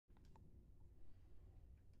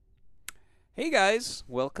Hey guys,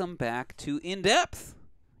 welcome back to In Depth.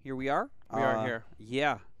 Here we are. We are here.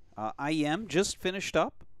 Yeah. IEM just finished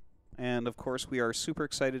up, and of course we are super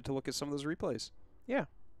excited to look at some of those replays. Yeah.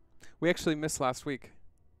 We actually missed last week.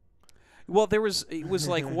 Well, it was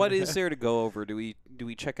like, what is there to go over? Do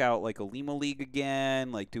we check out like a Lima League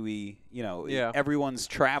again? Like, do we, Yeah. everyone's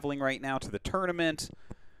traveling right now to the tournament.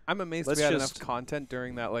 I'm amazed Let's we had just- enough content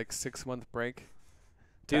during that like 6-month break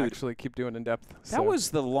to Dude, actually keep doing in depth. that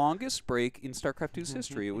was the longest break in StarCraft 2's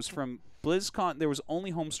history. It was from BlizzCon. There was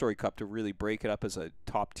only Home Story Cup to really break it up as a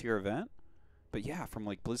top-tier event. But yeah, from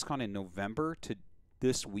like BlizzCon in November to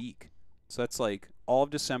this week. So that's like all of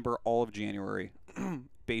December, all of January,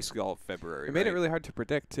 basically all of February. It made it right? really hard to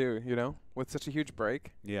predict too, with such a huge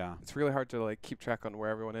break. Yeah. It's really hard to like keep track on where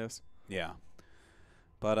everyone is. Yeah.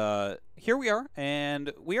 But here we are,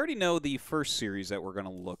 and we already know the first series that we're going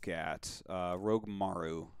to look at, Rogue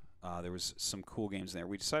Maru. There was some cool games in there.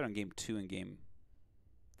 We decided on Game 2 and Game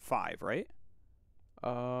 5, right?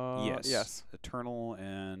 Yes. Yes. Eternal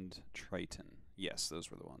and Triton. Yes,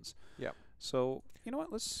 those were the ones. Yep. So, you know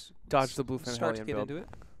what? Let's Dodge the Bluefin start to Hellion get build. into it.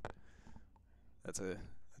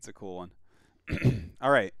 That's a cool one.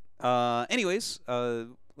 All right. Anyways,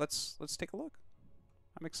 let's take a look.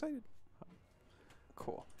 I'm excited.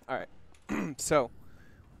 Cool. All right. So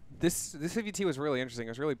this CVT was really interesting. It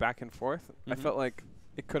was really back and forth. I Mhm. felt like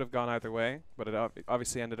it could have gone either way, but it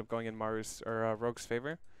obviously ended up going in Maru's or Rogue's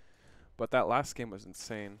favor. But that last game was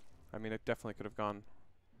insane. I mean, it definitely could have gone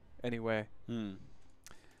any way. Hmm.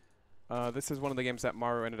 This is one of the games that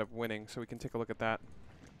Maru ended up winning, so we can take a look at that.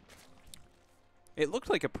 It looked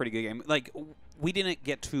like a pretty good game. Like, we didn't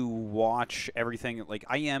get to watch everything. Like,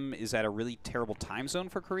 IEM is at a really terrible time zone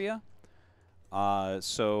for Korea.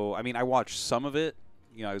 So, I mean, I watched some of it.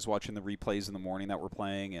 I was watching the replays in the morning that we're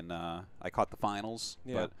playing, and I caught the finals.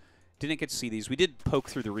 Yeah. But didn't get to see these. We did poke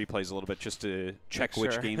through the replays a little bit just to check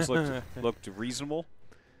which sure. games looked reasonable.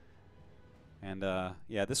 And,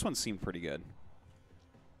 yeah, this one seemed pretty good.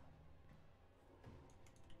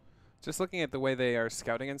 Just looking at the way they are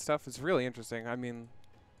scouting and stuff, it's really interesting. I mean,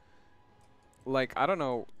 like, I don't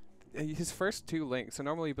know. His first two links, so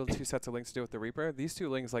normally you build two sets of links to do with the Reaper. These two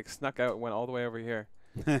links, like, snuck out and went all the way over here.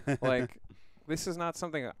 Like, this is not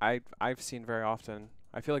something I've seen very often.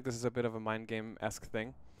 I feel like this is a bit of a mind game-esque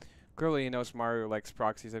thing. Clearly, he knows Maru likes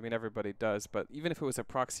proxies. I mean, everybody does. But even if it was a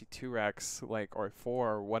proxy 2x, like, or 4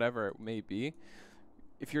 or whatever it may be,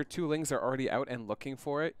 if your two lings are already out and looking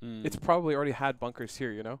for it, it's probably already had bunkers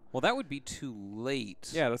here, Well, that would be too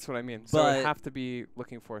late. Yeah, that's what I mean. So But it'd have to be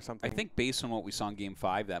looking for something. I think based on what we saw in Game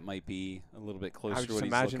 5, that might be a little bit closer I would to just what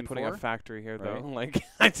he's imagine looking putting for. a factory here, right? though. Like,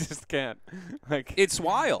 I just can't. Like, It's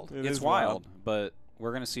wild. It It's is wild. wild. But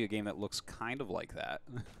we're going to see a game that looks kind of like that.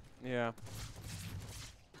 yeah.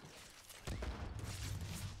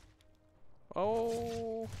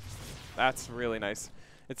 Oh, that's really nice.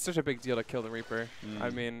 It's such a big deal to kill the Reaper. I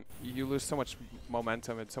mean, you lose so much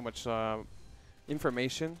momentum and so much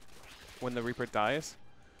information when the Reaper dies.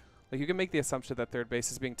 Like, you can make the assumption that third base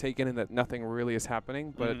is being taken and that nothing really is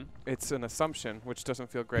happening, but it's an assumption, which doesn't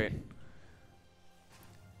feel great.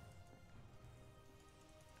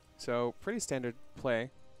 So, pretty standard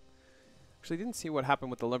play. Actually, didn't see what happened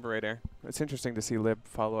with the Liberator. It's interesting to see Lib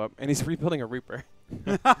follow up. And he's rebuilding a Reaper.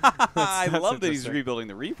 I that's love that he's interesting. rebuilding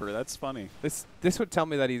the Reaper. That's funny. This would tell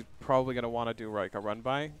me that he's probably going to want to do like a run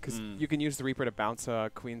by, because you can use the Reaper to bounce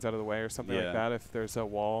queens out of the way or something Yeah. like that if there's a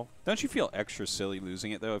wall. Don't you feel extra silly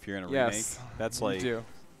losing it, though, if you're in a Yes, remake? That's you like, do.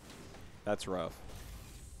 that's rough.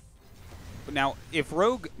 But now, if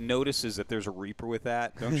Rogue notices that there's a Reaper with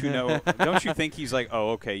that, don't you know? Don't you think he's like,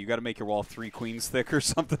 oh, okay, you got to make your wall 3 queens thick or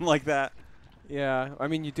something like that? Yeah, I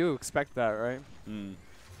mean, you do expect that, right?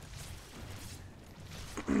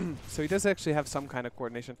 So he does actually have some kind of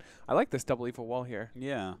coordination. I like this double evil wall here.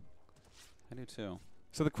 Yeah, I do too.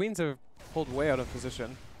 So the queens are pulled way out of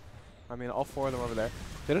position. I mean, all 4 of them over there.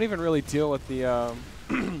 They don't even really deal with the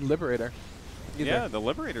Liberator either. Yeah, the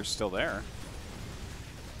Liberator's still there.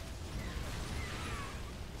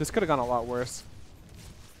 This could have gone a lot worse.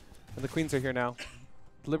 And the queens are here now.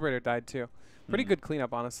 The Liberator died too. Pretty good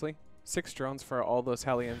cleanup, honestly. 6 drones for all those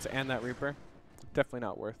Hellions and that Reaper. Definitely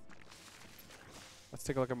not worth. Let's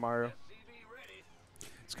take a look at Maru.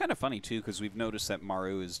 It's kind of funny, too, because we've noticed that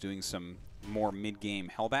Maru is doing some more mid-game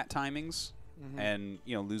Hellbat timings. And,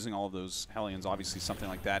 losing all of those Hellions, obviously something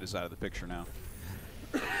like that is out of the picture now.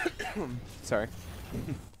 Sorry.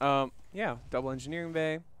 Yeah, double engineering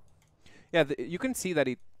bay. Yeah, you can see that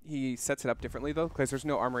he sets it up differently, though, because there's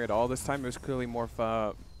no armory at all this time. It was clearly more of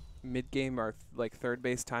a mid-game or like third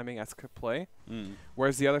base timing-esque play.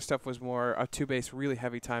 Whereas the other stuff was more a 2 base, really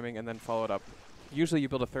heavy timing, and then followed up. Usually you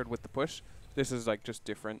build a third with the push. This is like just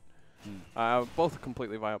different. Both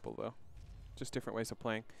completely viable though. Just different ways of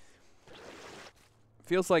playing.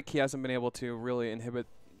 Feels like he hasn't been able to really inhibit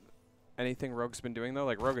anything Rogue's been doing though.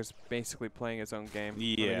 Like Rogue is basically playing his own game.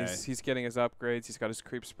 Yeah. I mean, he's getting his upgrades. He's got his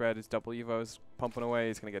creep spread. His double evos pumping away.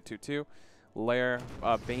 He's gonna get 2/2. Lair,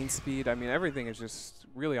 Bane speed. I mean, everything is just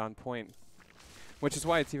really on point. Which is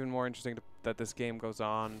why it's even more interesting that this game goes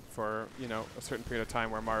on for, you know, a certain period of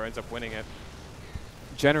time where Maru ends up winning it.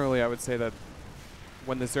 Generally, I would say that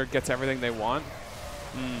when the Zerg gets everything they want,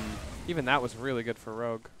 even that was really good for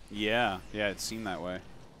Rogue. Yeah, yeah, it seemed that way.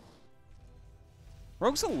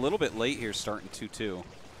 Rogue's a little bit late here starting 2-2.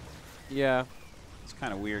 Yeah. It's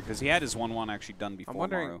kind of weird because he had his 1-1 actually done before I'm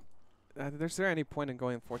wondering, is there any point in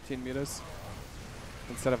going 14 mutas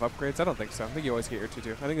instead of upgrades? I don't think so. I think you always get your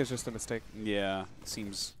 2-2. I think it's just a mistake. Yeah, it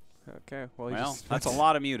seems. Okay, well, that's a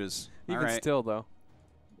lot of mutas. Even still, though.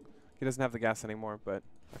 He doesn't have the gas anymore, but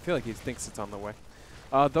I feel like he thinks it's on the way.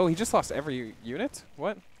 Though he just lost every unit?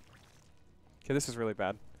 What? Okay, this is really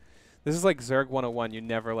bad. This is like Zerg 101. You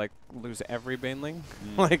never like lose every Baneling.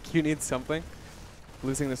 Like you need something.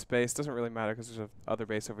 Losing the space doesn't really matter because there's other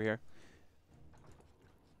base over here.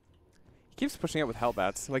 He keeps pushing out with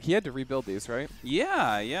Hellbats. Like he had to rebuild these, right?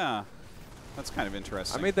 Yeah, yeah. That's kind of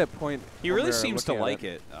interesting. I made that point. He really seems to like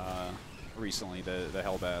it recently, the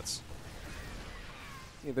Hellbats.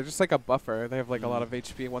 Yeah, they're just like a buffer. They have like a lot of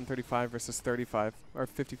HP, 135 versus 35, or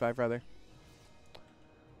 55 rather.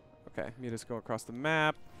 Okay, mutas go across the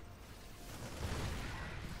map.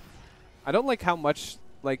 I don't like how much,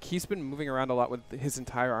 like, he's been moving around a lot with his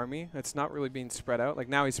entire army. It's not really being spread out. Like,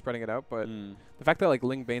 now he's spreading it out, but the fact that, like,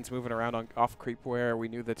 Ling Bane's moving around off creep where we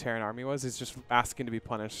knew the Terran army was is just asking to be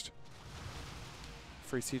punished.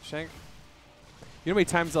 Free siege tank. You know how many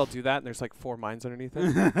times I'll do that and there's, like, 4 mines underneath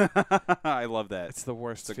it? I love that. It's the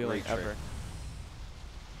worst feeling ever.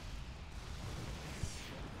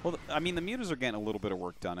 Well, I mean, the mutas are getting a little bit of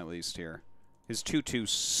work done at least here. His 2-2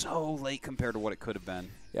 so late compared to what it could have been.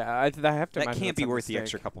 Yeah, I have to imagine that can't be worth the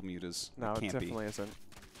extra couple mutas. No, it definitely isn't.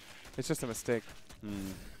 It's just a mistake.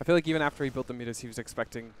 Mm. I feel like even after he built the mutas, he was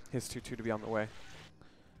expecting his 2-2 to be on the way.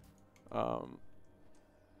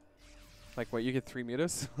 Like, what, you get 3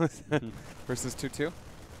 mutas versus 2-2?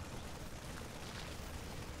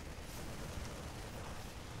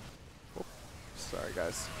 Oh, sorry,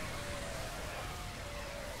 guys.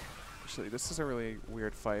 Actually, this is a really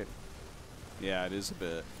weird fight. Yeah, it is a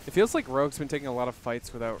bit. It feels like Rogue's been taking a lot of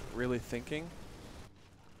fights without really thinking.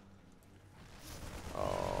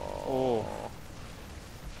 Oh.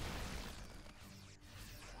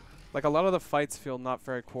 Like, a lot of the fights feel not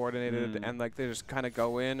very coordinated, and, like, they just kind of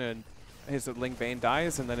go in, and his Ling Bane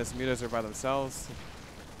dies, and then his mutas are by themselves.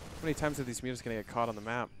 How many times are these mutas going to get caught on the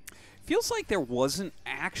map? Feels like there wasn't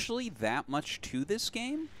actually that much to this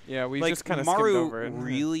game. Yeah, we like just kind of skimmed over it.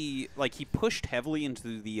 Really, like, he pushed heavily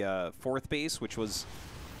into the fourth base, which was,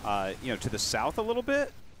 you know, to the south a little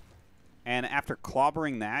bit. And after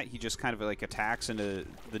clobbering that, he just kind of, like, attacks into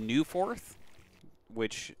the new fourth,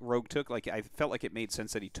 which Rogue took. Like, I felt like it made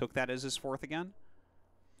sense that he took that as his fourth again.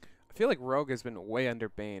 I feel like Rogue has been way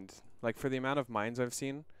underbaned. Like, for the amount of mines I've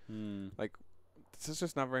seen, like, this is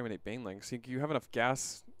just not very many Banelings. You have enough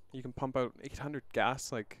gas. You can pump out 800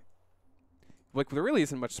 gas. Like there really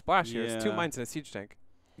isn't much splash here. It's 2 mines and a siege tank.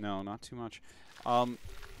 No, not too much. Yeah,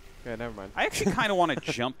 never mind. I actually kind of want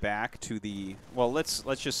to jump back to the... Well, let's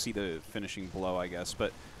just see the finishing blow, I guess.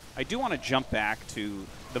 But I do want to jump back to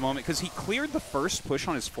the moment, because he cleared the first push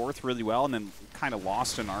on his fourth really well and then kind of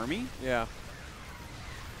lost an army. Yeah.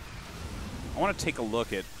 I want to take a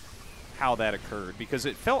look at how that occurred, because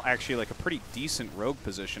it felt actually like a pretty decent Rogue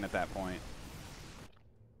position at that point.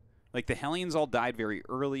 Like, the Hellions all died very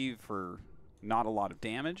early for not a lot of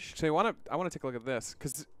damage. So I want to take a look at this,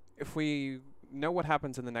 because if we know what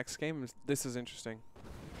happens in the next game, this is interesting.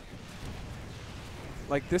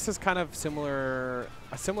 Like, this is kind of a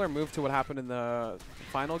similar move to what happened in the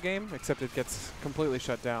final game, except it gets completely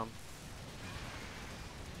shut down.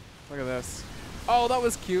 Look at this. Oh, that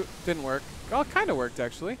was cute. Didn't work. Oh, it kind of worked,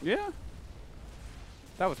 actually. Yeah.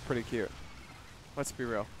 That was pretty cute. Let's be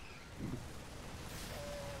real.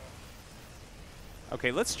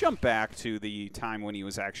 Okay, let's jump back to the time when he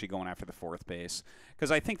was actually going after the fourth base, because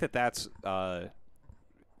I think that that's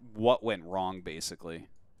what went wrong, basically,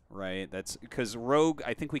 right? That's because Rogue,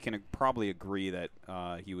 I think we can probably agree that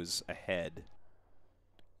he was ahead.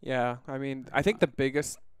 Yeah, I mean, I think the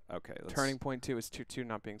biggest turning let's point, too, is 2-2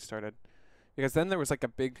 not being started. Because then there was like a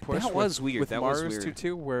big push that was weird. with that Maru's was weird.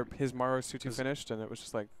 2-2, where his Maru's 2-2 finished, and it was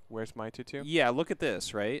just like, where's my 2-2? Yeah, look at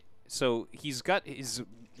this, right? So he's got his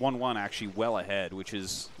 1-1 actually well ahead, which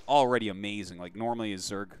is already amazing. Like, normally his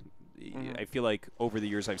Zerg, I feel like over the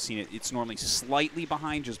years I've seen it. It's normally slightly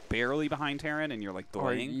behind, just barely behind Terran, and you're like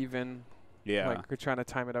delaying. Or even. Yeah. Like we're trying to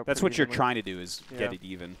time it out. That's what you're evenly. trying to do is get it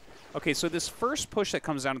even. Okay, so this first push that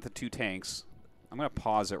comes down with the 2 tanks, I'm going to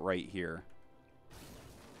pause it right here.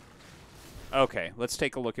 Okay, let's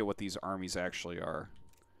take a look at what these armies actually are.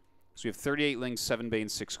 So we have 38 Lings, 7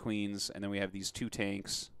 Banes, 6 Queens, and then we have these 2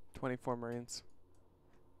 tanks. 24 Marines.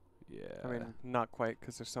 Yeah. I mean, not quite,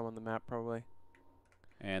 because there's some on the map, probably.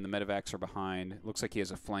 And the medevacs are behind. It looks like he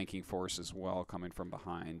has a flanking force as well coming from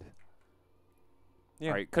behind. Yeah.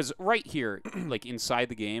 All right, because right here, like inside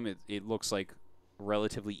the game, it looks like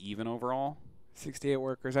relatively even overall. 68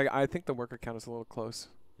 workers. I think the worker count is a little close,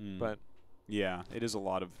 but... Yeah, it is a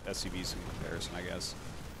lot of SCVs in comparison, I guess.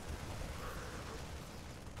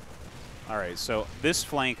 All right, so this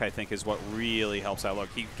flank, I think, is what really helps out. Look,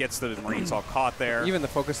 he gets the Marines all caught there. Even the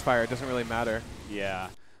focus fire doesn't really matter. Yeah.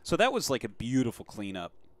 So that was like a beautiful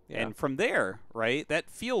cleanup. Yeah. And from there, right, that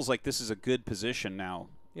feels like this is a good position now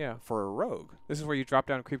for a rogue. This is where you drop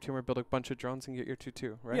down creep tumor, build a bunch of drones, and get your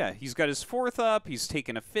 2-2, right? Yeah, he's got his 4th up. He's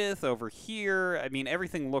taken a 5th over here. I mean,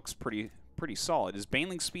 everything looks pretty solid. His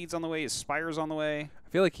Baneling speed's on the way. His Spire's on the way. I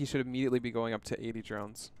feel like he should immediately be going up to 80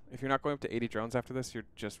 drones. If you're not going up to 80 drones after this, you're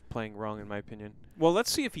just playing wrong, in my opinion. Well,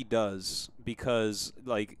 let's see if he does, because,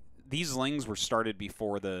 like, these Lings were started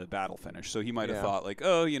before the battle finished, so he might have thought, like,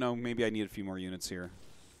 oh, you know, maybe I need a few more units here.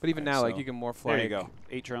 But even now, like, you can more fly. There you go.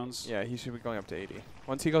 8 drones. Yeah, he should be going up to 80.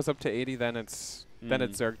 Once he goes up to 80, then it's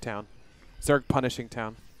Zerg town. Zerg punishing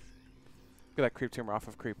town. Look at that creep tumor off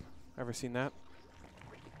of creep. Ever seen that?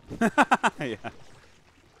 Yeah.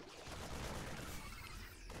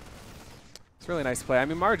 It's a really nice play. I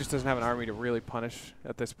mean, Maru just doesn't have an army to really punish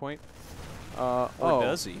at this point. Or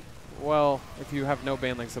does he? Well, if you have no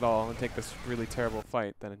banelings at all and take this really terrible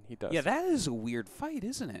fight, then he does. Yeah, that is a weird fight,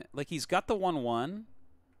 isn't it? Like, he's got the 1-1.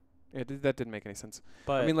 Yeah, that didn't make any sense.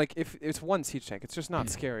 But I mean, like, if it's one siege tank, it's just not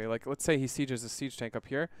scary. Like, let's say he sieges a siege tank up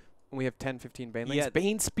here, and we have 10, 15 banelings. Yeah.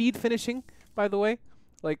 Bane speed finishing, by the way.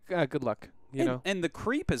 Like, good luck, you know? And the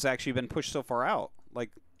creep has actually been pushed so far out.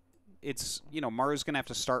 Like, it's, you know, Maru's going to have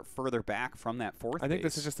to start further back from that 4th I think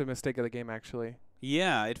base. this is just a mistake of the game, actually.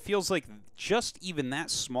 Yeah, it feels like just even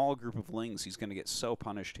that small group of Lings, he's going to get so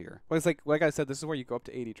punished here. Well, it's like I said, this is where you go up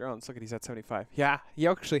to 80 drones. Look at he's at 75. Yeah,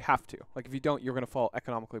 you actually have to. Like, if you don't, you're going to fall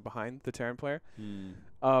economically behind the Terran player.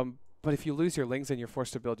 But if you lose your Lings and you're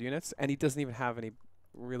forced to build units, and he doesn't even have any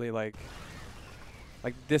really, like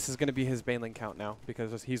this is going to be his Baneling count now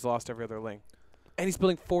because he's lost every other Ling. And he's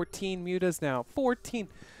building 14 mutas now. 14!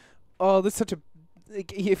 Oh, this is such a...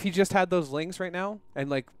 Like, if he just had those Lings right now and,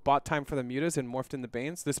 like, bought time for the mutas and morphed in the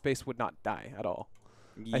Banes, this base would not die at all.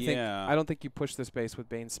 Yeah. I don't think you push this base with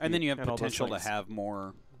Bane speed. And then you have potential to have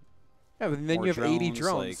more... Yeah, but then you have 80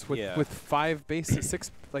 drones like, with 5 bases,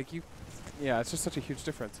 6... Like, you... Yeah, it's just such a huge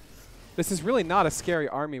difference. This is really not a scary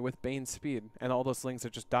army with Bane speed, and all those Lings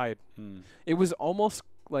that just died. It was almost,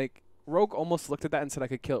 like... Rogue almost looked at that and said I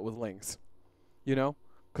could kill it with Lings. You know?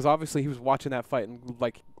 Because obviously he was watching that fight and,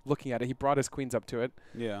 like... looking at it. He brought his queens up to it.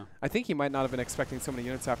 Yeah. I think he might not have been expecting so many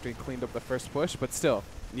units after he cleaned up the first push, but still.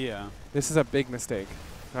 Yeah. This is a big mistake.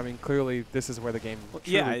 I mean, clearly this is where the game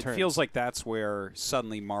truly turns. It feels like that's where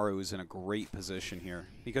suddenly Maru is in a great position here.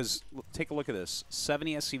 Because take a look at this.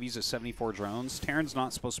 70 SCVs to 74 drones. Terran's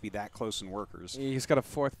not supposed to be that close in workers. He's got a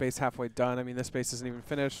 4th base halfway done. I mean, this base isn't even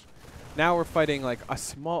finished. Now we're fighting like a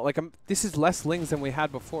small... Like, this is less Lings than we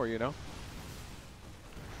had before, you know?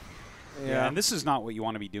 Yeah, and this is not what you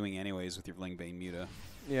want to be doing anyways with your Ling Bane Muta.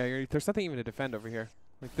 Yeah, there's nothing even to defend over here.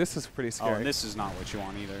 Like, this is pretty scary. Oh, and this is not what you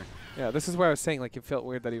want either. Yeah, this is where I was saying, like, it felt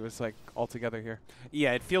weird that he was, like, all together here.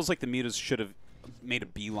 Yeah, it feels like the Mutas should have made a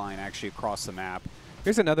beeline, actually, across the map.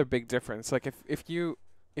 Here's another big difference. Like, if you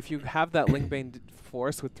have that Ling Bane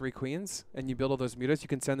force with 3 queens, and you build all those Mutas, you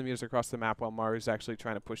can send the Mutas across the map while Maru's actually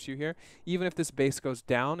trying to push you here. Even if this base goes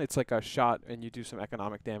down, it's like a shot, and you do some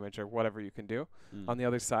economic damage or whatever you can do on the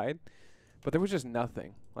other side. But there was just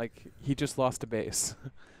nothing. Like, he just lost a base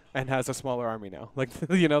and has a smaller army now. Like,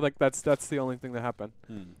 you know, like that's the only thing that happened.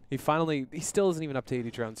 He still isn't even up to 80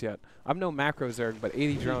 drones yet. I'm no macro Zerg, but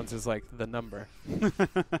 80 drones is like the number.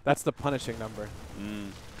 That's the punishing number.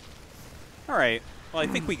 All right. Well, I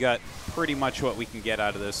think we got pretty much what we can get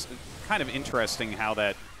out of this. Kind of interesting how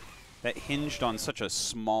that hinged on such a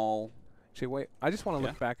small... Actually, wait. I just want to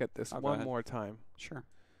look back at this one more time. Sure.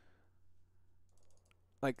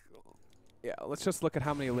 Like... Yeah, let's just look at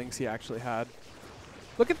how many Lings he actually had.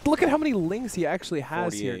 Look at how many Lings he actually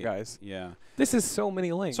has here, guys. Yeah. This is so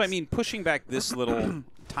many Lings. So, I mean, pushing back this little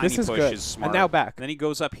tiny push is is smart. And now back. Then he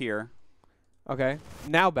goes up here. Okay,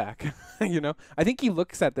 now back. You know, I think he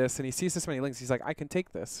looks at this and he sees this many links. He's like, I can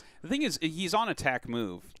take this. The thing is, he's on attack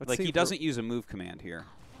move. Like, he doesn't use a move command here.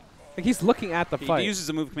 Like, he's looking at the fight. He uses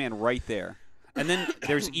a move command right there. And then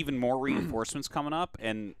there's even more reinforcements coming up.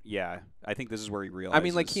 And, yeah, I think this is where he realizes. I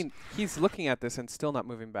mean, like, he's looking at this and still not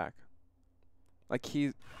moving back. Like,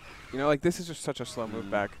 you know, like, this is just such a slow move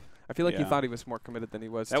back. I feel like he thought he was more committed than he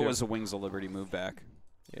was, That was a Wings of Liberty move back.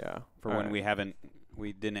 Yeah. For when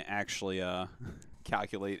we didn't actually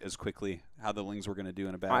calculate as quickly how the Lings were going to do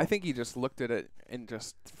in a battle. I think he just looked at it and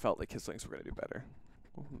just felt like his Lings were going to do better.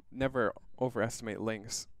 Never overestimate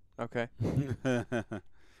Lings, okay?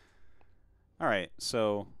 All right,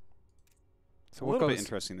 so a little bit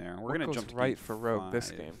interesting there. We're going to jump to right for Rogue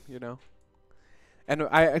this game, you know? And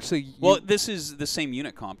I actually... Well, this is the same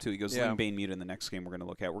unit comp, too. He goes Yeah. Ling Bane Muta in the next game we're going to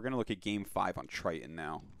look at. We're going to look at Game 5 on Triton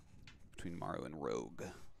now between Maru and Rogue.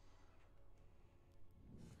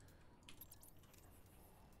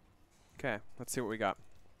 Okay, let's see what we got.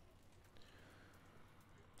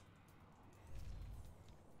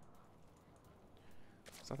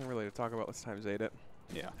 There's nothing really to talk about. Let's times 8 it.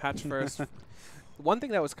 Yeah. Hatch first. One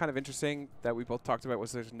thing that was kind of interesting that we both talked about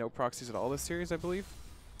was there's no proxies at all this series, I believe.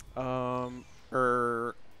 I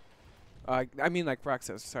mean, like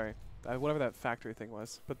Raxes, sorry. Whatever that factory thing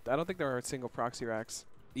was. But I don't think there are single proxy racks.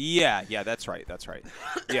 Yeah, that's right.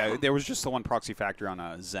 Yeah, there was just the one proxy factor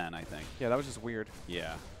on Zen, I think. Yeah, that was just weird.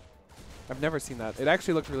 Yeah. I've never seen that. It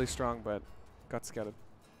actually looked really strong, but got scouted.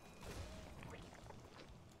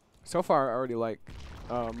 So far, I already like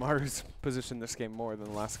Maru's position this game more than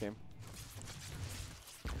the last game.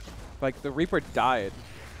 Like, the Reaper died.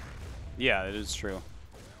 Yeah, that is true.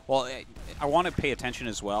 Well, I want to pay attention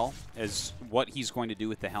as well as what he's going to do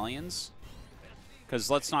with the Hellions. Because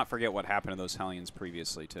let's not forget what happened to those Hellions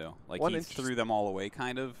previously, too. Like, he threw them all away,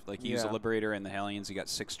 kind of. Like, he used a Liberator and the Hellions. He got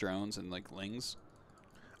 6 drones and, like, Lings.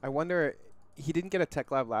 I wonder... He didn't get a tech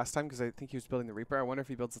lab last time because I think he was building the Reaper. I wonder if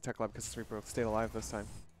he builds the tech lab because the Reaper stayed alive this time.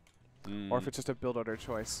 Or if it's just a build order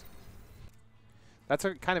choice. That's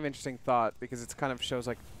a kind of interesting thought because it kind of shows,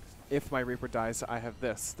 like, if my Reaper dies, I have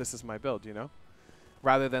this. This is my build, you know?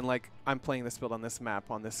 Rather than, like, I'm playing this build on this map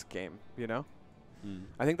on this game, you know?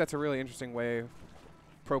 I think that's a really interesting way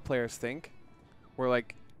pro players think. Where,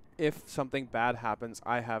 like, if something bad happens,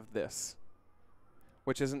 I have this.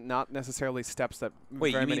 Which isn't not necessarily steps that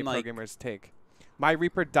very many pro gamers take. My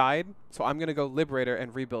Reaper died, so I'm going to go Liberator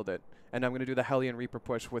and rebuild it. And I'm going to do the Hellion Reaper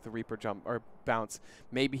push with a Reaper jump or bounce.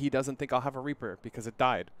 Maybe he doesn't think I'll have a Reaper because it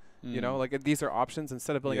died. You know, like these are options.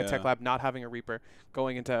 Instead of building a tech lab, not having a Reaper,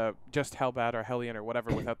 going into just Hellbat or Hellion or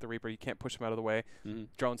whatever without the Reaper, you can't push him out of the way.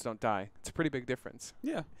 Drones don't die. It's a pretty big difference.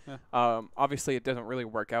 Yeah. Obviously, it doesn't really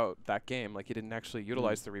work out that game. Like, he didn't actually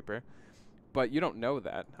utilize the Reaper. But you don't know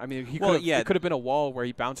that. I mean, it could have been a wall where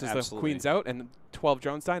he bounces the queens out and 12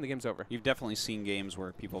 drones die and the game's over. You've definitely seen games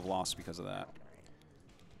where people have lost because of that.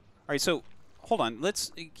 All right, so hold on.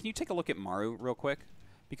 Can you take a look at Maru real quick?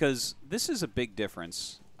 Because this is a big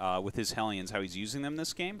difference with his Hellions, how he's using them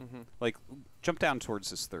this game. Like, jump down towards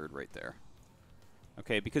this third right there.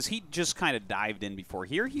 Okay, because he just kind of dived in before.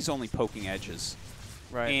 Here, he's only poking edges.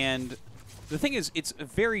 Right. And the thing is, it's a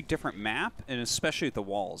very different map, and especially at the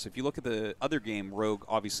walls. If you look at the other game, Rogue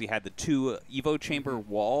obviously had the 2 Evo chamber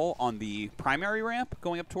wall on the primary ramp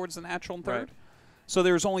going up towards the natural and third. Right. So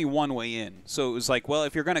there was only one way in. So it was like, well,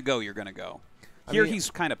 if you're going to go, you're going to go. Here he's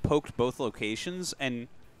kind of poked both locations, and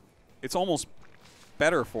it's almost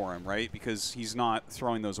better for him, right? Because he's not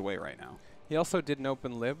throwing those away right now. He also did an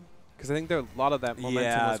open lib, because I think there a lot of that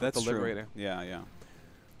momentum was with the Liberator. Yeah.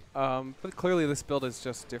 But clearly this build is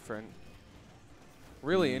just different.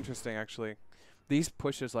 Really interesting, actually. These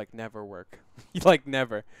pushes, like, never work. Like,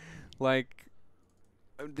 never. Like,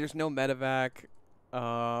 there's no medevac.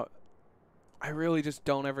 I really just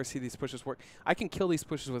don't ever see these pushes work. I can kill these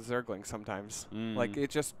pushes with Zergling sometimes. Like, it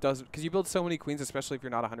just doesn't. Because you build so many queens, especially if you're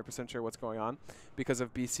not 100% sure what's going on because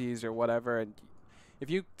of BCs or whatever. And if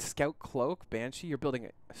you scout Cloak, Banshee, you're building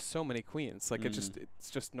so many queens. Like, it's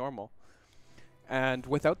just normal. And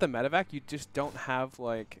without the medevac, you just don't have,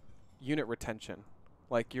 like, unit retention.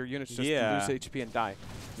 Like, your units just lose HP and die.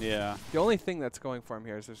 Yeah. The only thing that's going for him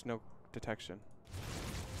here is there's no detection.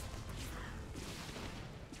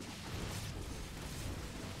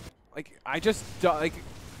 Like, I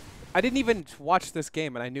didn't even watch this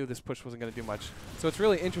game, and I knew this push wasn't going to do much. So it's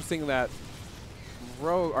really interesting that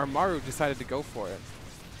Maru decided to go for it.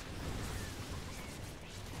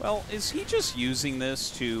 Well, is he just using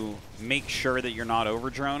this to make sure that you're not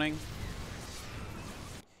over-droning?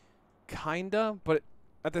 Kinda, but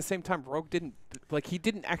at the same time, Rogue didn't, like, he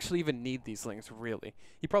didn't actually even need these Lings, really.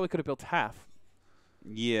 He probably could have built half.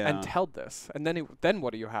 Yeah. and held this. And then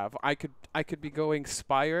what do you have? I could be going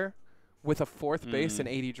Spire with a 4th base and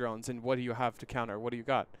 80 drones, and what do you have to counter? What do you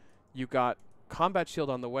got? You got Combat Shield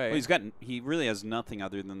on the way. Well, he really has nothing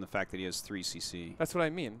other than the fact that he has 3 CC. That's what I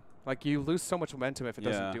mean. Like, you lose so much momentum if it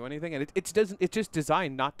doesn't do anything, and it's just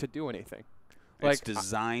designed not to do anything. Like, it's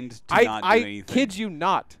designed to not do anything. I kid you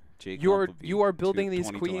not. You are building these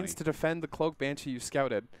 2020. queens to defend the Cloak Banshee you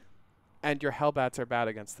scouted, and your Hellbats are bad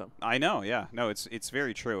against them. I know, yeah. No, it's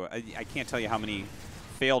very true. I can't tell you how many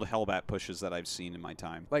failed Hellbat pushes that I've seen in my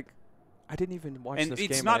time. Like, I didn't even watch and this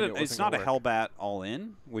it's game. not it's not a Hellbat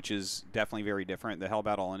all-in, which is definitely very different. The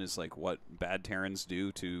Hellbat all-in is like what bad Terrans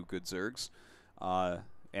do to good Zergs,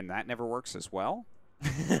 and that never works as well.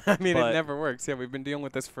 I mean, it never works. Yeah, we've been dealing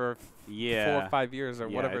with this for 4 or 5 years or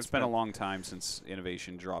whatever. It's been a long time since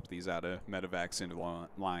Innovation dropped these out of Medivacs into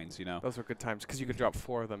lines, you know. Those were good times because you could drop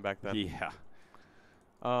 4 of them back then. Yeah.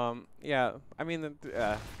 Yeah, I mean,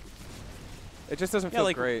 it just doesn't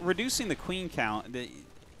feel great. Reducing the queen count,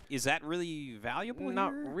 is that really valuable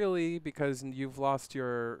Not here? really, because you've lost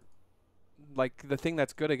your, like, the thing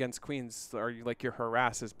that's good against queens, or like your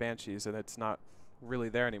harass is banshees, and it's not really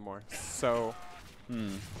there anymore. So,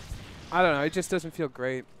 I don't know. It just doesn't feel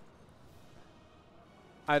great.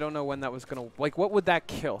 I don't know when that was gonna, like, what would that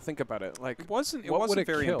kill? Think about it. Like, it wasn't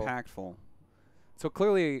very impactful. So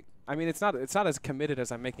clearly, I mean, it's not as committed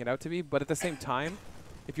as I'm making it out to be, but at the same time,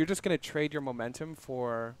 if you're just gonna trade your momentum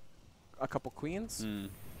for a couple queens,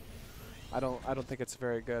 I don't think it's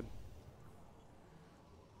very good.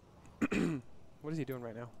 What is he doing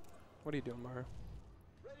right now? What are you doing, Maru?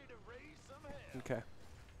 Ready to raise some hell. Okay.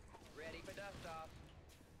 Ready for dust off.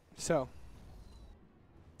 So,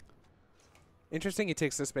 interesting. He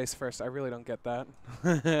takes this base first. I really don't get that.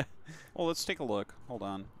 Well, let's take a look. Hold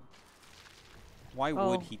on. Why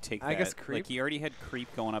would he take that? I guess creep. Like, he already had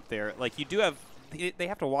creep going up there. Like, you do have... They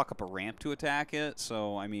have to walk up a ramp to attack it,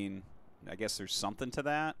 so, I mean, I guess there's something to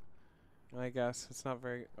that. I guess. It's not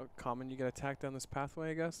very common you get attacked down this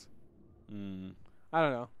pathway, I guess. I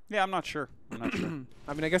don't know. Yeah, I'm not sure. I'm not sure.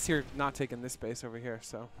 I mean, I guess you're not taking this base over here,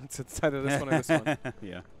 so it's either this one or this one.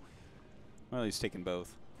 Yeah. Well, he's taking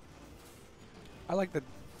both. I like the...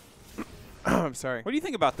 I'm sorry. What do you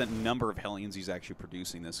think about the number of Hellions he's actually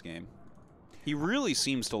producing this game? He really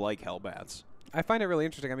seems to like Hellbats. I find it really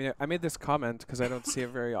interesting. I mean, I made this comment because I don't see it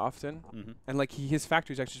very often. And, like, his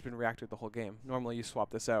factory's actually just been reactored the whole game. Normally, you swap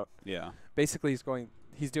this out. Yeah. Basically,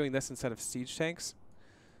 he's doing this instead of siege tanks.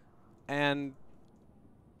 And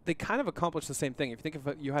they kind of accomplish the same thing. If you think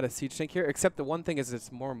if you had a siege tank here, except the one thing is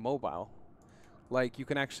it's more mobile. Like, you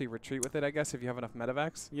can actually retreat with it, I guess, if you have enough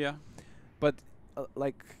medevacs. Yeah. But,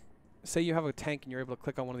 like, say you have a tank and you're able to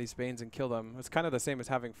click on one of these Banes and kill them. It's kind of the same as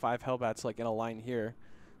having 5 Hellbats, like, in a line here.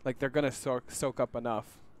 Like, they're going to soak up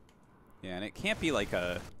enough. Yeah, and it can't be like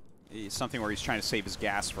something where he's trying to save his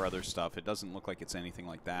gas for other stuff. It doesn't look like it's anything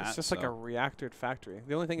like that. It's just like a reactored factory.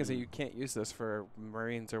 The only thing is that you can't use this for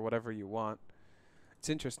Marines or whatever you want. It's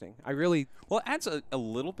interesting. Well, it adds a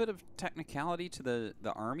little bit of technicality to the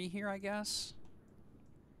army here, I guess.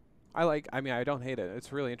 I mean, I don't hate it.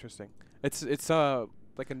 It's really interesting. It's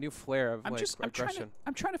like a new flair of aggression.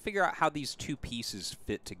 I'm trying to figure out how these two pieces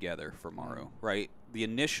fit together for Maru, right? The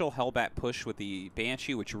initial Hellbat push with the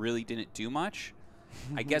Banshee, which really didn't do much.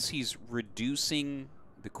 I guess he's reducing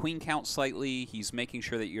the queen count slightly. He's making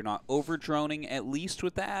sure that you're not over-droning, at least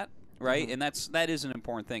with that, right? And that is an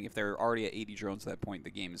important thing. If they're already at 80 drones at that point,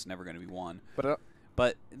 the game is never going to be won.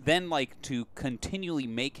 But then, like, to continually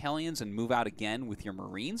make Hellions and move out again with your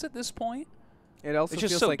Marines at this point, it also it's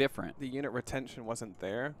just feels so like different. The unit retention wasn't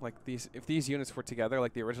there. Like, if these units were together,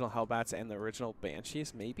 like the original Hellbats and the original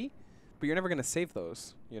Banshees, maybe. But you're never going to save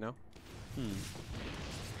those, you know?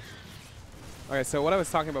 Okay, so what I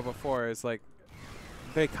was talking about before is, like,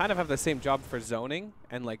 they kind of have the same job for zoning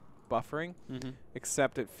and, like, buffering,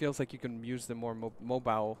 except it feels like you can use them more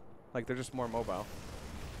mobile. Like, they're just more mobile.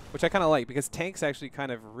 Which I kind of like, because tanks actually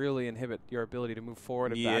kind of really inhibit your ability to move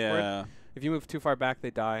forward and backward. If you move too far back,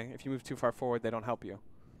 they die. If you move too far forward, they don't help you.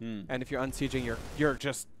 And if you're unsieging, you're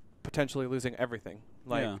just potentially losing everything.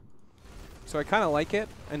 Like, so I kind of like it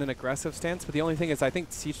in an aggressive stance, but the only thing is I think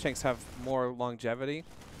siege tanks have more longevity,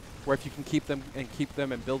 where if you can keep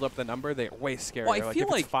them and build up the number, they're way scarier. Well, I feel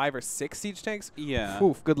like 5 or 6 siege tanks, yeah.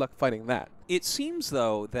 Oof, good luck fighting that. It seems,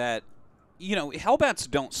 though, that, you know, Hellbats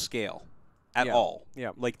don't scale at all.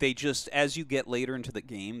 Yeah. Like, they just, as you get later into the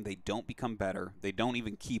game, they don't become better. They don't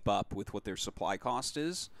even keep up with what their supply cost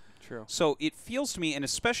is. True. So it feels to me, and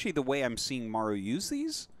especially the way I'm seeing Maru use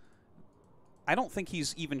these, I don't think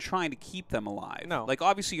he's even trying to keep them alive. No. Like,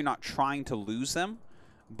 obviously, you're not trying to lose them,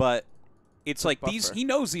 but it's like these. He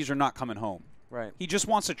knows these are not coming home. Right. He just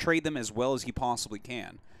wants to trade them as well as he possibly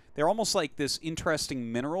can. They're almost like this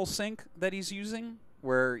interesting mineral sink that he's using,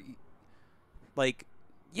 where, like,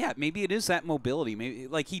 yeah, maybe it is that mobility. Maybe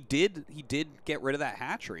like he did get rid of that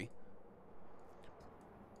hatchery.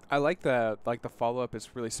 I like the follow-up is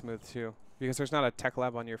really smooth too, because there's not a tech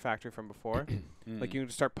lab on your factory from before. Like you can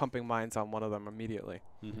just start pumping mines on one of them immediately,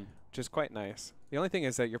 which is quite nice. The only thing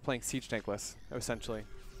is that you're playing siege tankless, essentially.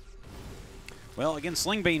 Well, against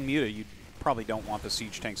Slingbane Muta, you probably don't want the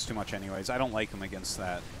siege tanks too much anyways. I don't like them against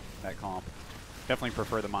that comp. Definitely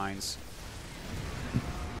prefer the mines.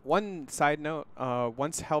 One side note,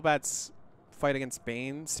 once Hellbats fight against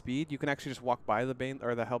Bane speed, you can actually just walk by the Bane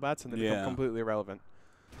or the Hellbats and they become completely irrelevant.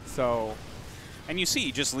 So, and you see,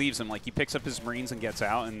 he just leaves them. Like, he picks up his Marines and gets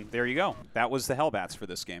out, and there you go. That was the Hellbats for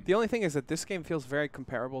this game. The only thing is that this game feels very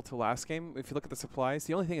comparable to last game. If you look at the supplies,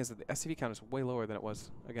 the only thing is that the SCV count is way lower than it was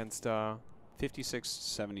against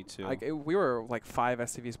 56-72. We were like 5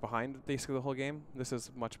 SCVs behind basically the whole game. This is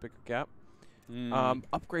a much bigger gap.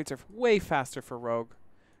 Upgrades are way faster for Rogue.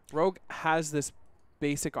 Rogue has this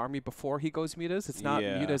basic army before he goes mutas. It's not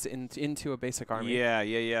mutas into a basic army.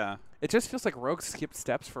 Yeah. It just feels like Rogue skipped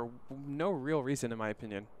steps for no real reason, in my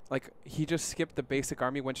opinion. Like, he just skipped the basic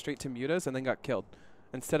army, went straight to mutas, and then got killed.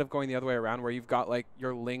 Instead of going the other way around, where you've got, like,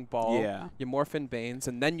 your Ling Ball, you morph in Banes,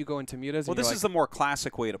 and then you go into mutas. Well, this is the more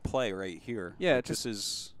classic way to play right here. Yeah, like, this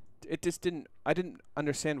is... It just didn't... I didn't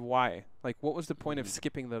understand why. Like, what was the point of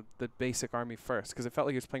skipping the basic army first? Because it felt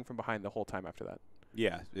like he was playing from behind the whole time after that.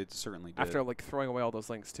 Yeah, it certainly did. After, like, throwing away all those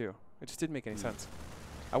links, too. It just didn't make any sense.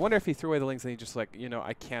 I wonder if he threw away the links and he just, like, you know,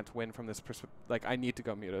 I can't win from this like, I need to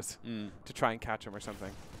go mutas to try and catch him or something.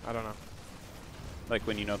 I don't know. Like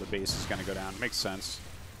when you know the base is going to go down. Makes sense.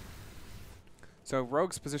 So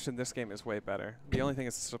Rogue's position this game is way better. The only thing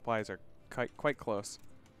is the supplies are quite close.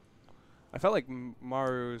 I felt like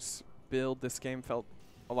Maru's build this game felt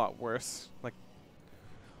a lot worse. Like,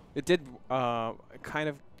 it did kind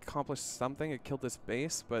of accomplish something. It killed this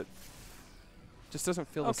base, but just doesn't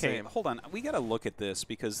feel the same. Okay, hold on. We got to look at this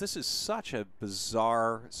because this is such a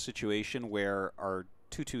bizarre situation where our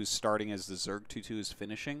 2-2 is starting as the Zerg 2-2 is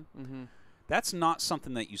finishing. That's not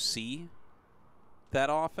something that you see that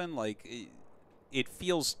often. Like, it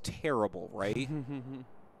feels terrible, right? And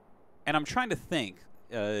I'm trying to think.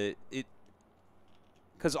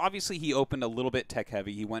 Because obviously he opened a little bit tech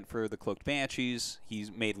heavy. He went for the Cloaked Banshees.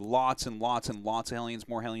 He's made lots and lots and lots of Hellions,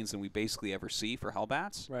 more Hellions than we basically ever see for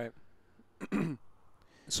Hellbats. Right.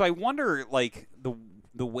 So I wonder, like,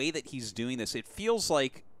 the way that he's doing this, it feels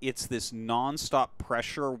like it's this nonstop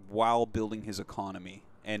pressure while building his economy.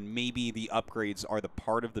 And maybe the upgrades are the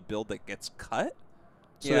part of the build that gets cut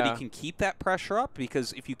so that he can keep that pressure up.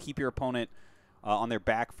 Because if you keep your opponent on their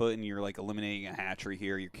back foot and you're, like, eliminating a hatchery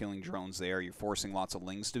here, you're killing drones there, you're forcing lots of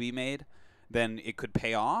lings to be made, then it could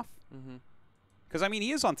pay off. Because, I mean,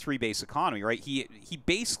 he is on 3-base economy, right? He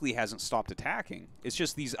basically hasn't stopped attacking. It's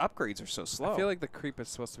just these upgrades are so slow. I feel like the creep is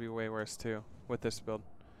supposed to be way worse, too, with this build.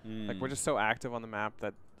 Like, we're just so active on the map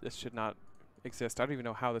that this should not exist. I don't even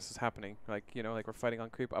know how this is happening. Like, you know, like we're fighting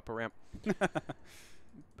on creep up a ramp.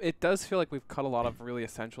 It does feel like we've cut a lot of really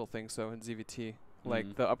essential things, though, in ZVT.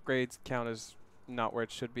 Like, the upgrades count is not where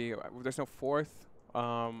it should be. There's no 4th.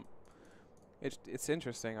 It's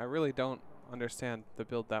interesting. I really don't understand the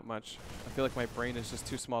build that much. I feel like my brain is just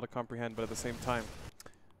too small to comprehend, but at the same time,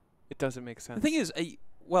 it doesn't make sense. The thing is,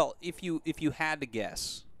 well, if you had to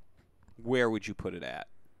guess, where would you put it at?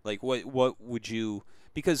 Like, what would you...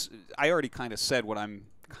 Because I already kind of said what I'm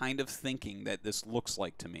kind of thinking that this looks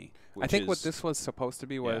like to me. I think what this was supposed to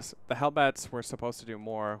be was the Hellbats were supposed to do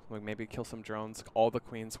more, like maybe kill some drones, all the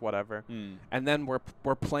queens, whatever. And then we're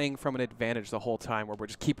playing from an advantage the whole time where we're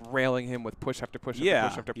just keep railing him with push after push after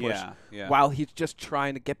push after push. While he's just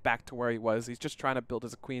trying to get back to where he was. He's just trying to build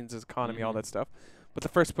his queens, his economy, all that stuff. But the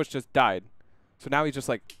first push just died. So now he's just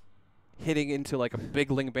like hitting into like a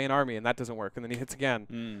big Ling Bane army, and that doesn't work. And then he hits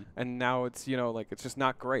again. And now it's, you know, like it's just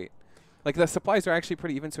not great. Like, the supplies are actually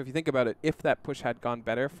pretty even, so if you think about it, if that push had gone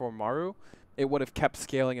better for Maru, it would have kept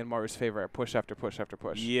scaling in Maru's favor, push after push after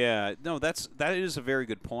push. Yeah, no, that is a very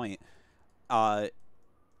good point. And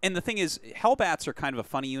the thing is, Hellbats are kind of a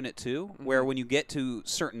funny unit, too, where when you get to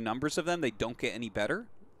certain numbers of them, they don't get any better.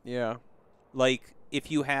 Yeah. Like,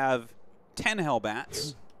 if you have 10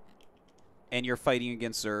 Hellbats and you're fighting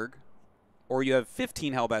against Zerg, or you have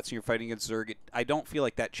 15 Hellbats and you're fighting against Zerg, I don't feel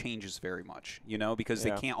like that changes very much, you know, because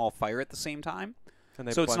they can't all fire at the same time.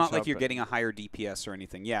 So it's not like you're getting a higher DPS or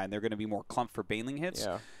anything. Yeah, and they're going to be more clump for Baneling hits.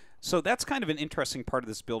 Yeah. So that's kind of an interesting part of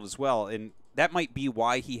this build as well, and that might be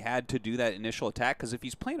why he had to do that initial attack, because if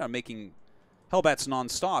he's planning on making Hellbats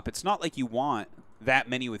non-stop, it's not like you want that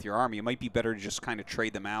many with your army. It might be better to just kind of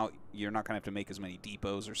trade them out. You're not going to have to make as many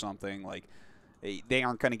depots or something. Like, they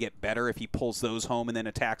aren't going to get better if he pulls those home and then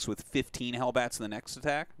attacks with 15 Hellbats in the next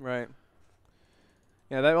attack. Right.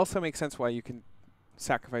 Yeah, that also makes sense why you can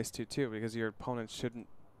sacrifice 2/2, because your opponent shouldn't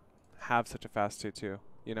have such a fast 2/2,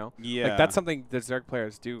 you know? Yeah. Like, that's something the Zerg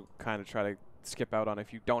players do kind of try to skip out on.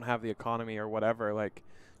 If you don't have the economy or whatever, like,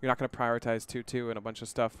 you're not going to prioritize 2/2 and a bunch of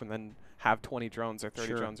stuff and then have 20 drones or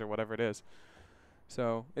 30 drones or whatever it is.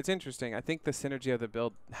 So it's interesting. I think the synergy of the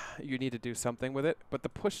build, you need to do something with it, but the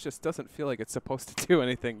push just doesn't feel like it's supposed to do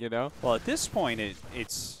anything, you know? Well, at this point,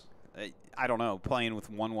 it's I don't know, playing with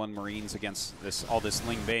 1/1 Marines against all this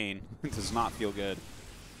Ling Bane does not feel good.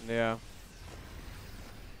 Yeah.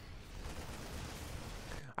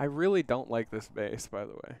 I really don't like this base, by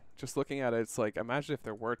the way. Just looking at it, it's like, imagine if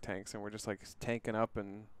there were tanks and we're just like tanking up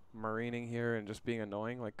and marining here and just being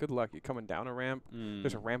annoying. Like, good luck. You're coming down a ramp.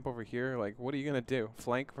 There's a ramp over here. Like, what are you going to do?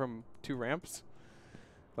 Flank from 2 ramps?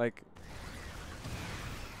 Like...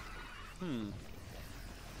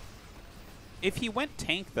 If he went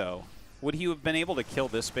tank, though, would he have been able to kill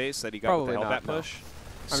this base that he got Probably with the not, Hellbat no. push?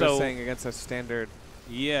 I'm just saying against a standard...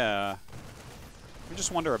 Yeah. I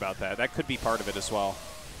just wonder about that. That could be part of it as well.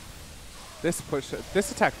 This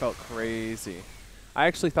attack felt crazy. I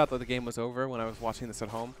actually thought that the game was over when I was watching this at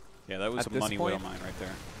home. Yeah, that was a money wheel mine right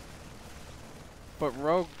there. But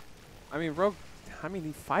Rogue,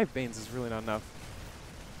 5 Banes is really not enough.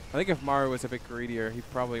 I think if Maru was a bit greedier, he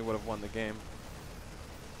probably would have won the game.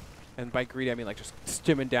 And by greedy, I mean like just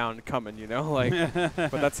stimming down and coming, you know? Like,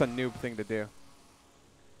 but that's a noob thing to do.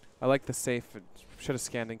 I like the safe. Should have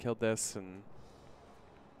scanned and killed this. And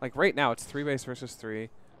like right now, it's 3 base versus 3.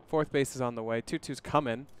 4th base is on the way. 2/2's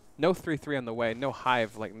coming. No 3/3 on the way. No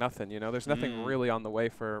hive, like nothing, you know? There's nothing really on the way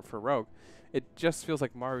for Rogue. It just feels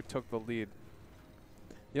like Maru took the lead.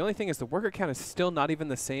 The only thing is the worker count is still not even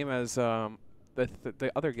the same as the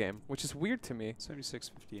other game, which is weird to me.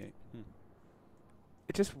 76-58.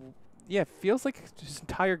 It just, yeah, feels like his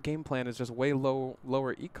entire game plan is just way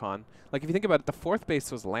lower econ. Like, if you think about it, the 4th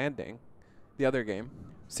base was landing, the other game.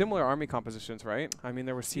 Similar army compositions, right? I mean,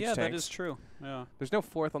 there were siege tanks. Yeah, that is true. Yeah. There's no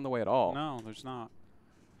 4th on the way at all. No, there's not.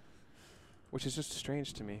 Which is just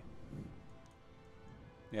strange to me.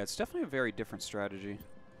 Yeah, it's definitely a very different strategy.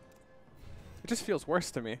 It just feels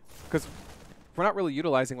worse to me, because we're not really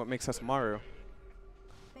utilizing what makes us Maru.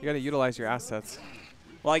 You got to utilize your assets.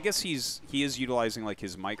 Well, I guess he is utilizing like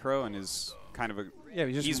his micro and his kind of a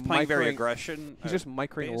he's playing very aggression. He's just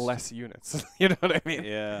microing less units. You know what I mean?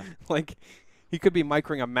 Yeah. Like, he could be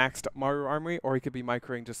microing a maxed Maru army, or he could be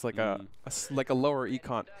microing just like a lower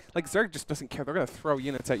econ. Like, Zerg just doesn't care. They're gonna throw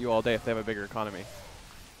units at you all day if they have a bigger economy.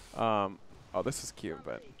 Oh, this is cute,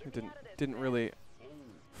 but it didn't really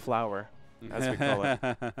flower, as we call it.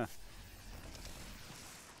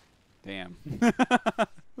 Damn. It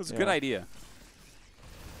was a good idea.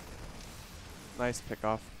 Nice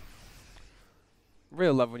pickoff.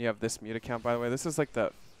 Really love when you have this mute account, by the way. This is like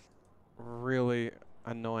the really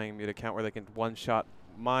annoying mute account where they can one-shot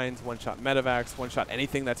mines, one-shot medevacs, one-shot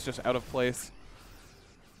anything that's just out of place.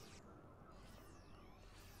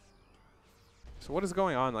 So what is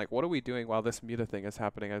going on? Like, what are we doing while this meta thing is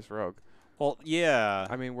happening as Rogue? Well, yeah.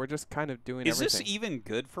 I mean, we're just kind of doing everything. Is this even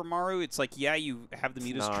good for Maru? It's like, yeah, you have the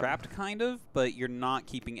mutas trapped, kind of, but you're not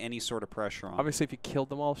keeping any sort of pressure on. Obviously, if you killed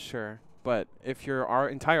them all, sure. But if your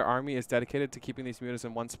entire army is dedicated to keeping these mutas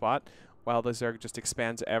in one spot, while the Zerg just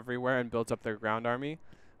expands everywhere and builds up their ground army,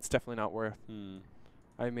 it's definitely not worth.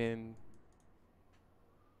 I mean,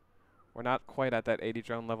 we're not quite at that 80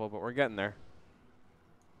 drone level, but we're getting there.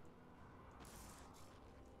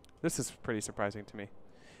 This is pretty surprising to me.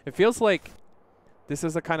 It feels like this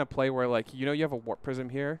is the kind of play where, like, you know, you have a warp prism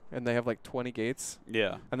here, and they have, like, 20 gates.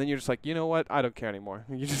 Yeah. And then you're just like, you know what? I don't care anymore.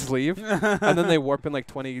 You just leave. And then they warp in, like,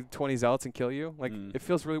 20 zealots and kill you. Like, it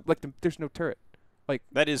feels really like there's no turret. Like,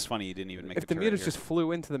 that is funny you didn't even make a turret. If the mutas just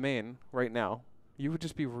flew into the main right now, you would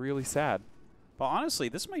just be really sad. Well, honestly,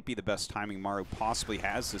 this might be the best timing Maru possibly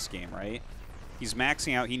has this game, right? He's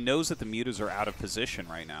maxing out. He knows that the mutas are out of position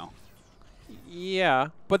right now. Yeah,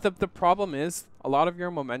 but the problem is a lot of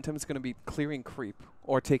your momentum is going to be clearing creep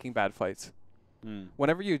or taking bad fights.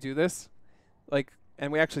 Whenever you do this, like,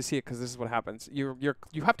 and we actually see it because this is what happens. You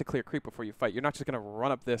have to clear creep before you fight. You're not just going to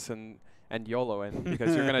run up this and YOLO in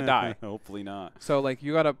because you're going to die. Hopefully not. So, like,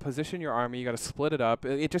 you got to position your army. You got to split it up.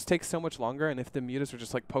 It just takes so much longer. And if the mutas are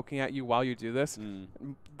just, like, poking at you while you do this,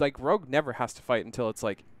 like, Rogue never has to fight until it's,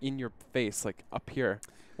 like, in your face, like, up here.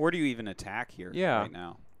 Where do you even attack here right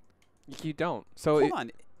now? You don't. So hold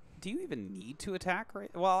on. Do you even need to attack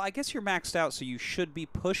right? Well, I guess you're maxed out, so you should be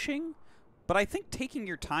pushing, But I think taking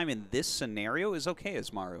your time in this scenario is okay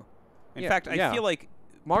as Maru. In Yeah, fact, I feel like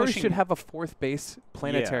Maru pushing should have a 4th base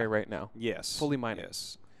planetary Yeah. right now. yes, fully mining.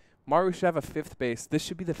 Yes. Maru should have a 5th base. This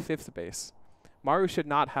should be the 5th base. Maru should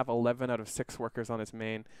not have 11 out of 6 workers on his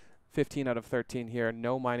main, 15 out of 13 here,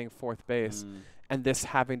 no mining 4th base, and this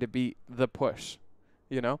having to be the push,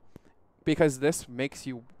 you know? Because this makes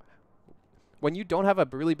you... When you don't have a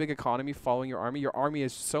really big economy following your army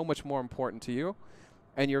is so much more important to you,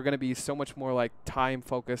 and you're going to be so much more, like,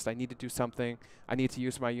 time-focused. I need to do something. I need to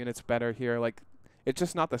use my units better here. Like, it's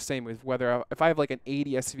just not the same with whether... if I have, like, an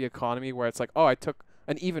 80 SCV economy where it's like, oh, I took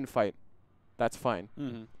an even fight, that's fine.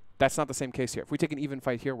 That's not the same case here. If we take an even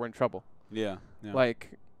fight here, we're in trouble. Yeah. Like,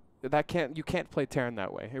 you can't play Terran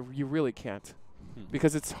that way. You really can't.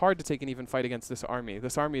 Because it's hard to take an even fight against this army.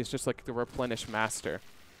 This army is just like the replenish master.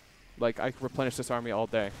 Like, I replenish this army all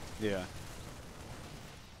day. Yeah.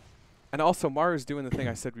 And also, Maru's doing the thing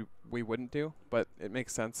I said we wouldn't do, but it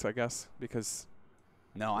makes sense, I guess, because...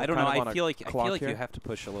 No, we're I don't know. kind of on I a feel like clock you here. have to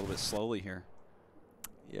push a little bit slowly here.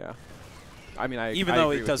 Yeah. I mean, Even I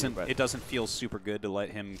though agree it with you, doesn't feel super good to let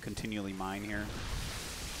him continually mine here.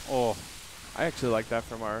 Oh, I actually like that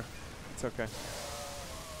from our... It's okay.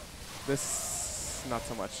 This, not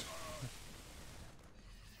so much.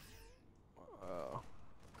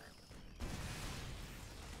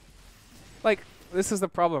 Like, this is the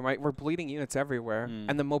problem, right? We're bleeding units everywhere,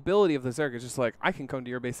 and the mobility of the Zerg is just like, I can come to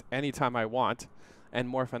your base anytime I want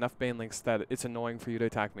and morph enough Banelinks that it's annoying for you to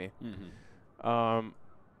attack me. And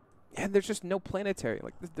there's just no planetary.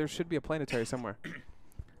 Like, there should be a planetary somewhere.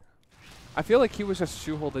 I feel like he was just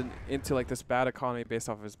shoehorned into like this bad economy based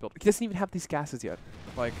off of his build. He doesn't even have these gases yet.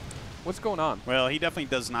 Like, what's going on? well, he definitely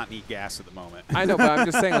does not need gas at the moment. I know, but I'm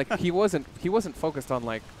just saying, like, he wasn't focused on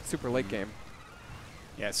like super late game.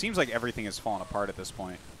 Yeah, it seems like everything has fallen apart at this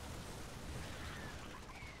point.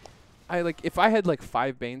 If I had like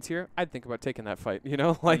 5 Banes here, I'd think about taking that fight. You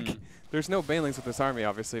know, like there's no Banelings with this army,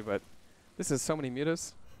 obviously, but this is so many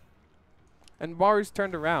mutas. And Maru's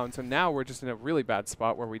turned around, so now we're just in a really bad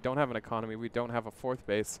spot where we don't have an economy, we don't have a 4th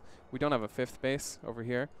base, we don't have a 5th base over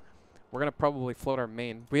here. We're gonna probably float our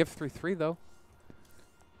main. We have 3-3 though.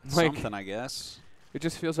 Like, Something, I guess. it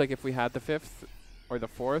just feels like if we had the 5th or the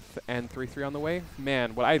 4th and 3-3 on the way,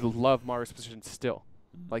 man, what I love Maru's position still.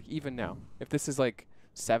 Like, even now. If this is like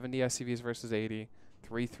 70 SCVs versus 80,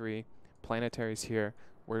 3-3, planetaries here,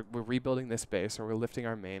 we're rebuilding this base or we're lifting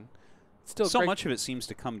our main. Still So great. much of it seems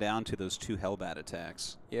to come down to those 2 Hellbat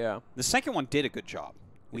attacks. Yeah, The second one did a good job.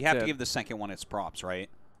 We It have to did. give the second one its props, right?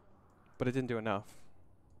 but it didn't do enough.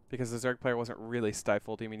 Because the Zerg player wasn't really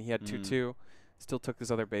stifled. I mean, he had 2-2, still took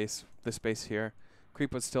this other base, this base here.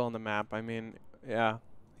 Creep was still on the map. I mean, yeah,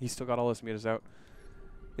 he still got all his mutas out.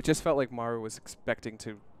 It just felt like Maru was expecting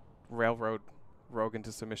to railroad Rogue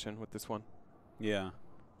into submission with this one. Yeah.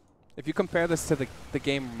 If you compare this to the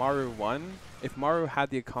game Maru won, if Maru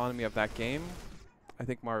had the economy of that game, I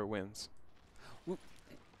think Maru wins.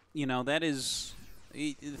 You know, that is...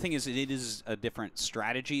 The thing is, it is a different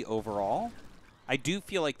strategy overall. I do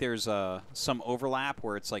feel like there's some overlap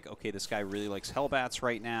where it's like, okay, this guy really likes Hellbats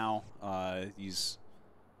right now. He's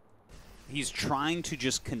trying to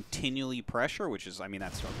just continually pressure, which is, I mean,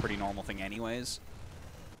 that's a pretty normal thing anyways.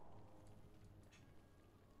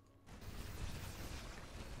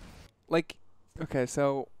 Like, okay,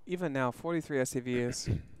 so even now, 43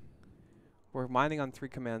 SCVs. We're mining on 3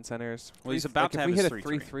 command centers. Well, he's about to have if his we hit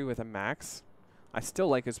a 3-3 with a max, I still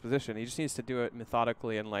like his position. He just needs to do it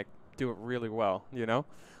methodically and, like, do it really well, you know?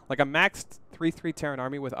 Like, a maxed 3-3 Terran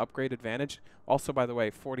army with upgrade advantage. Also, by the way,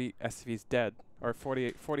 40 SCVs dead. Or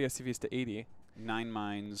 40 SCVs to 80. 9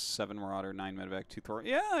 mines, 7 Marauder, 9 Medevac, 2 Thor.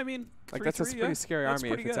 Yeah, I mean, Like, that's a 3-3, pretty scary that's army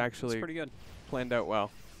pretty if it's good. actually That's pretty good. planned out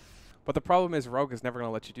well. But the problem is Rogue is never going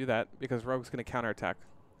to let you do that because Rogue's going to counterattack.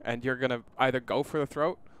 And you're going to either go for the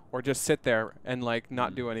throat or just sit there and, like,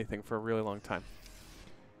 not do anything for a really long time.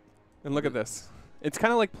 And look at this. It's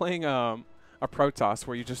kind of like playing a Protoss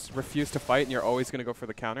where you just refuse to fight and you're always going to go for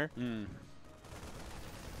the counter.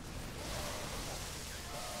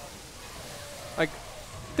 Like,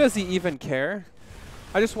 does he even care?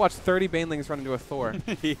 I just watched 30 Banelings run into a Thor.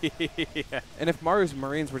 Yeah. And if Maru's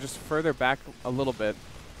Marines were just further back a little bit.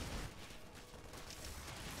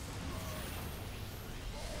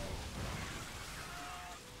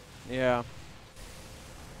 Yeah.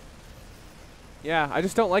 Yeah, I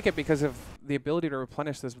just don't like it because of the ability to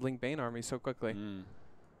replenish this Bling Bane army so quickly.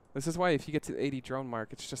 This is why if you get to the 80 drone mark,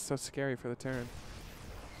 it's just so scary for the Terran.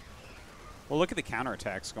 Well, look at the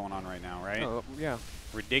counterattacks going on right now, right? Oh, yeah.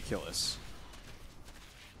 Ridiculous.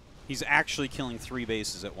 He's actually killing 3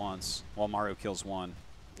 bases at once while Maru kills 1.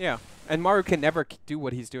 Yeah, and Maru can never do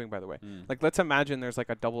what he's doing, by the way. Mm. Like, let's imagine there's like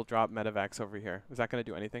a double drop Medivacs over here. Is that going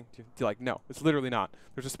to do anything? Do you like, no, it's literally not.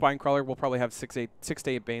 There's a Spine Crawler. We'll probably have 6 to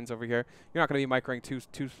 8 Banes over here. You're not going to be microing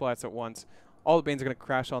two splats at once. All the Banes are going to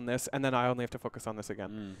crash on this, and then I only have to focus on this again.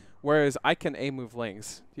 Mm. Whereas I can A-move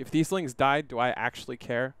Lings. If these Lings died, do I actually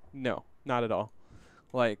care? No, not at all.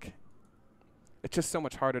 Like, it's just so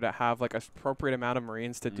much harder to have like an appropriate amount of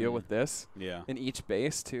Marines to deal with this in each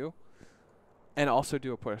base, too. And also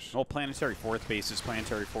do a push. Well, planetary fourth base is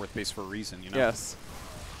planetary fourth base for a reason, you know? Yes.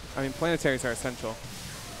 I mean, planetaries are essential.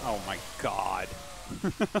 Oh, my God.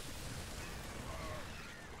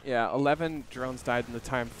 Yeah, 11 drones died in the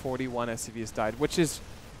time 41 SCVs died, which is,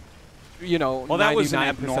 you know, well, that was an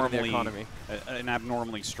 99% of the economy. An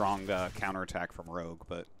abnormally strong counterattack from Rogue,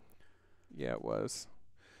 but yeah, it was.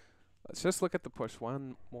 Let's just look at the push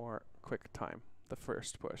one more quick time. The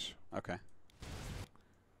first push. okay.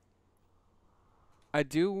 I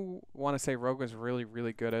do want to say Rogue was really,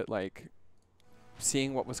 really good at like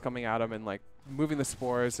seeing what was coming at him and like moving the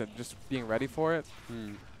spores and just being ready for it.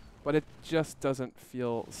 Hmm. But it just doesn't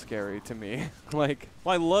feel scary to me. Like,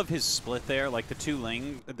 well, I love his split there. Like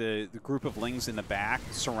the the group of Lings in the back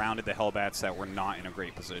surrounded the Hellbats that were not in a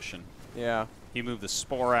great position. yeah. He moved the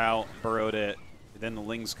spore out, burrowed it. Then the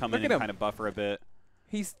Lings come in and kind of buffer a bit.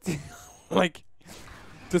 He's like,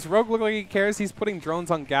 does Rogue look like he cares? He's putting drones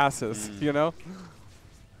on gases, you know?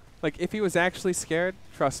 Like, if he was actually scared,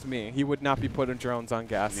 trust me, he would not be putting drones on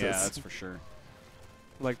gases. Yeah, that's for sure.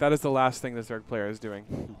 Like, that is the last thing the Zerg player is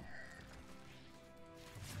doing.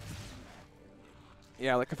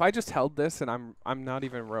 Yeah, like, if I just held this and I'm not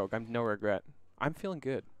even Rogue, I'm NoRegreT, I'm feeling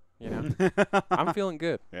good, you know? I'm feeling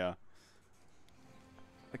good. Yeah.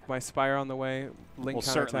 Like, my Spire on the way, Link well,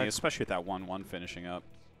 certainly, counterattack. especially with that 1-1 finishing up.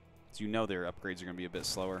 So you know their upgrades are going to be a bit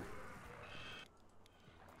slower.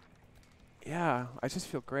 Yeah, I just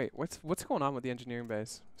feel great. What's going on with the engineering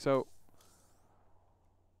base? So,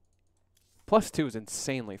 +2 is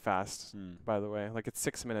insanely fast, by the way. Like, it's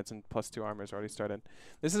 6 minutes and +2 armor's already started.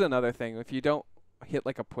 This is another thing. If you don't hit,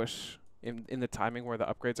 like, a push in the timing where the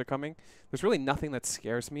upgrades are coming, there's really nothing that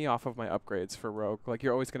scares me off of my upgrades for Rogue. Like,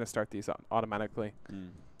 you're always going to start these automatically.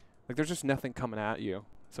 Like, there's just nothing coming at you.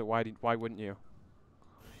 So why wouldn't you?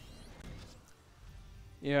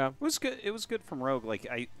 Yeah. It was good. It was good from Rogue. Like,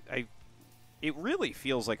 it really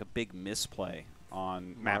feels like a big misplay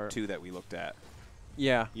on map 2 that we looked at.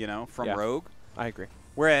 Yeah. You know, from Rogue. I agree.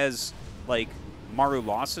 Whereas, like, Maru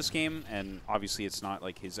lost this game, and obviously it's not,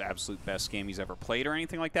 like, his absolute best game he's ever played or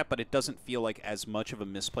anything like that, but it doesn't feel like as much of a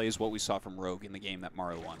misplay as what we saw from Rogue in the game that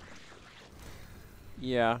Maru won.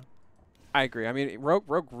 Yeah. I agree. I mean,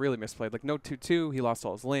 Rogue really misplayed. Like, no 2-2, he lost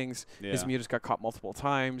all his Lings. Yeah. His mutas got caught multiple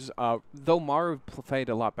times. Though Maru played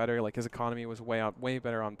a lot better, like, his economy was way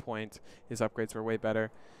better on point. His upgrades were way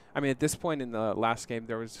better. I mean, at this point in the last game,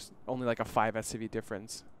 there was only, like, a 5 SCV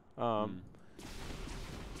difference.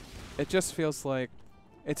 It just feels like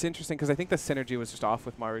it's interesting because I think the synergy was just off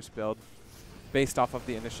with Maru's build based off of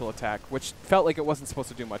the initial attack, which felt like it wasn't supposed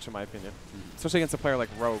to do much, in my opinion, especially against a player like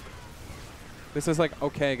Rogue. This is, like,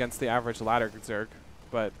 okay against the average ladder Zerg,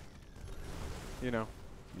 but, you know.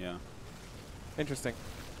 Yeah. Interesting.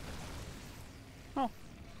 Oh.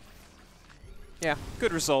 Yeah.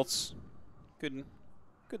 Good results. Good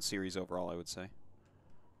series overall, I would say.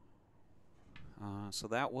 So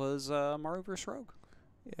that was Maru vs. Rogue.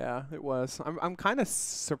 Yeah, it was. I'm kind of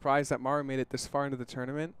surprised that Maru made it this far into the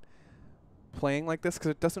tournament playing like this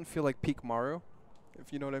because it doesn't feel like peak Maru,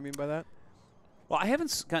 if you know what I mean by that. Well, I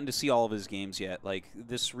haven't gotten to see all of his games yet. Like,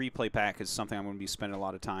 this replay pack is something I'm going to be spending a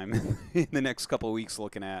lot of time in the next couple of weeks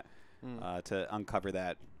looking at to uncover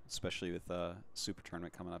that, especially with Super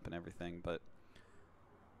Tournament coming up and everything. But,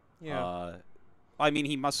 yeah. I mean,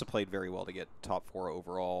 he must have played very well to get top 4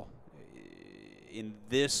 overall. In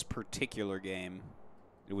this particular game,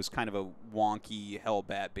 it was kind of a wonky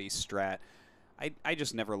Hellbat-based strat. I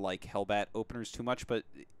just never like Hellbat openers too much, but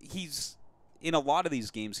he's... in a lot of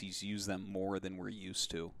these games, he's used them more than we're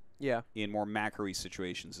used to. Yeah. In more macro-y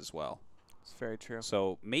situations as well. It's very true.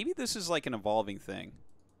 So maybe this is like an evolving thing.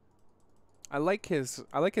 I like his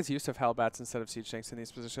use of Hellbats instead of Siege Tanks in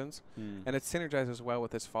these positions. And it synergizes well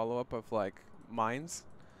with his follow-up of, like, Mines.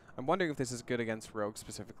 I'm wondering if this is good against Rogue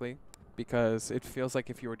specifically, because it feels like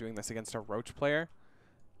if you were doing this against a Roach player,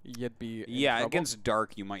 you'd be in trouble. Against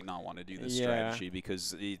Dark, you might not want to do this strategy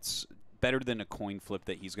because it's better than a coin flip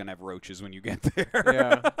that he's going to have roaches when you get there.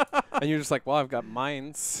 Yeah. And you're just like, well, I've got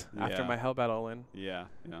Mines after my Hellbat all in. Yeah,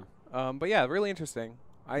 yeah. But yeah, really interesting.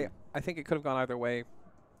 I think it could have gone either way,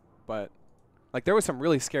 but like there was some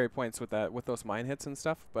really scary points with those mine hits and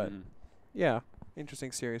stuff, but yeah,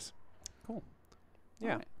 interesting series. Cool.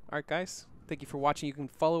 Yeah. Alright. All right, guys. Thank you for watching. You can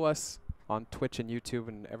follow us on Twitch and YouTube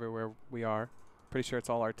and everywhere we are. Pretty sure it's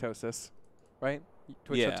all Artosis, right?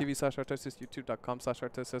 Twitch.tv/Artosis,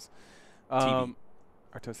 YouTube.com/Artosis. TV.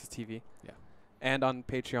 Artosis TV. Yeah. And on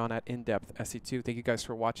Patreon at InDepth SE2. Thank you guys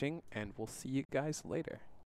for watching, and we'll see you guys later.